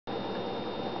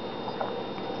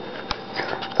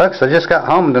Folks, I just got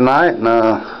home tonight and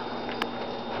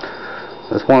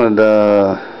just wanted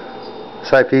to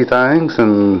say a few things,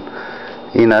 and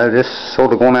you know, just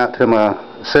sort of going out to my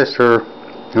sister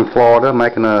in Florida,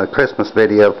 making a Christmas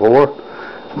video for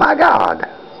her. My God,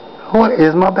 what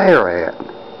is my bear at?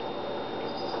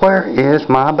 Where is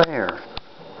my bear?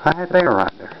 I had bear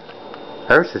right there.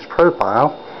 There's his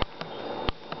profile.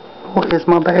 What is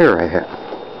my bear at?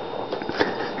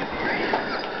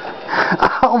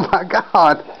 Oh my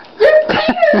God! Your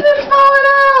penis is falling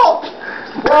out!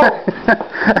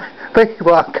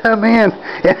 People, I come in.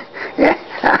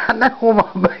 I know where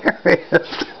my bear is.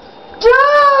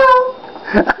 Joe!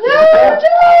 No,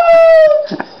 don't!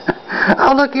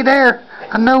 Oh, looky there.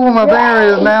 I know where my bear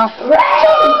is now.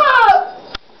 Stop!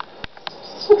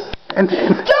 And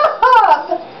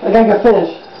Stop! I gotta go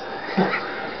finish.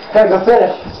 Gotta go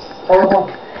finish. Hold on.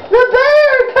 The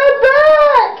bear! Come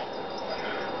back!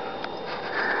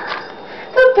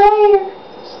 The bear.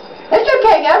 It's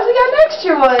okay, guys. We got an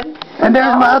extra one. and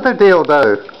there's my other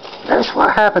dildo. That's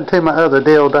what happened to my other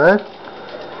dildo.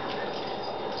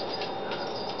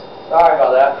 Sorry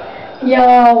about that.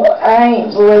 Yo, I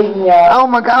ain't believing y'all. Oh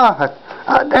my God.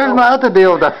 There's my other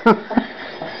dildo.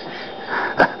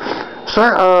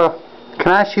 Sir,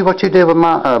 can I ask you what you did with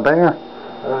my bear?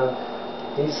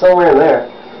 He's somewhere in there.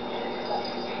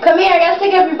 Come here, I gotta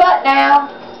stick up your butt now.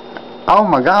 Oh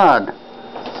my God.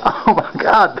 Oh my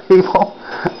God, people.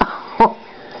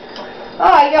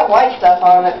 Oh, you got white stuff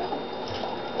on it.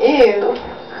 Ew.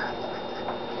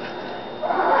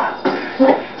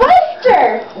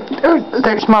 Buster!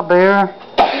 There's my bear.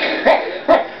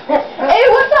 Hey,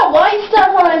 what's that white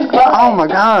stuff on his butt? Oh my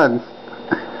God.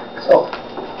 Oh.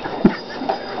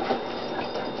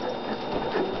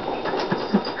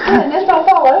 This don't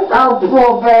fall over. Oh,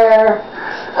 poor bear.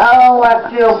 Oh,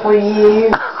 I feel for you.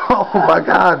 Oh my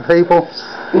God, people.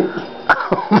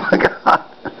 Oh my God.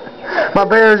 My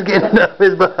bear's getting up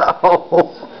his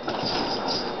butthole.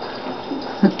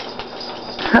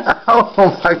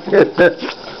 Oh my goodness.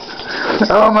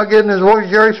 Oh my goodness, where's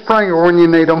Jerry Springer when you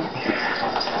need him?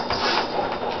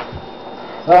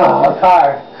 Oh, I'm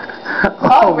tired.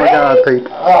 Oh my God,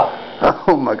 people. Oh.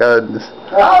 Oh my goodness.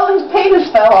 Oh, his penis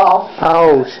fell off.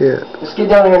 Oh shit. Let's get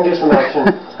down here and do some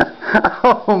action.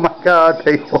 Oh my God,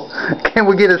 people. Can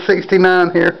we get a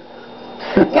 69 here?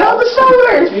 Get on the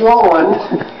shoulders. You want one?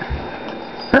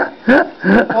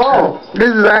 Oh. This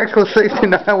is actual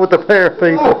 69 with the pair of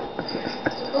people.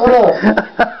 Oh.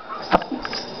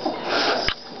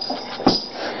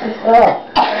 Oh.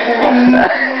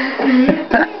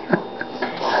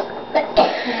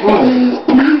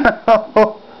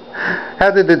 How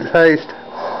did it taste?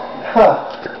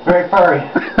 Very furry.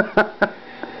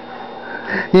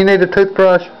 You need a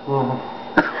toothbrush?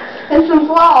 And some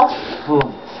floss.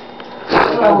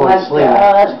 Oh, my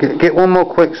God. Get one more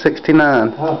quick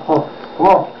 69. Come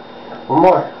on. One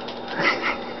more.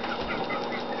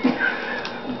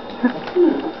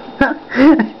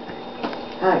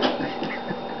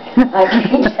 I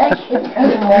can't take it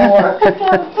anymore.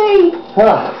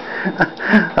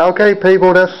 Okay,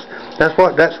 people, that's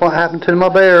what happened to my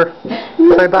bear.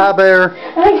 Say bye, bear.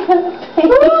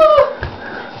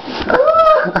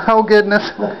 Oh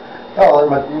goodness. Oh,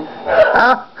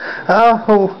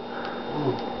 Oh.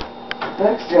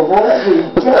 Dexter, what is he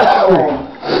doing?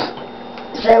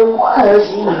 So what is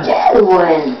he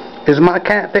doing? Is my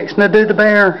cat fixing to do the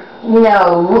bear?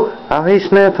 No. Oh, he's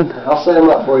sniffing. I'll set him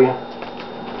up for you.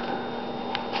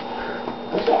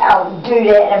 I'll do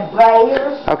that to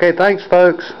bears. Okay, thanks,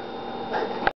 folks.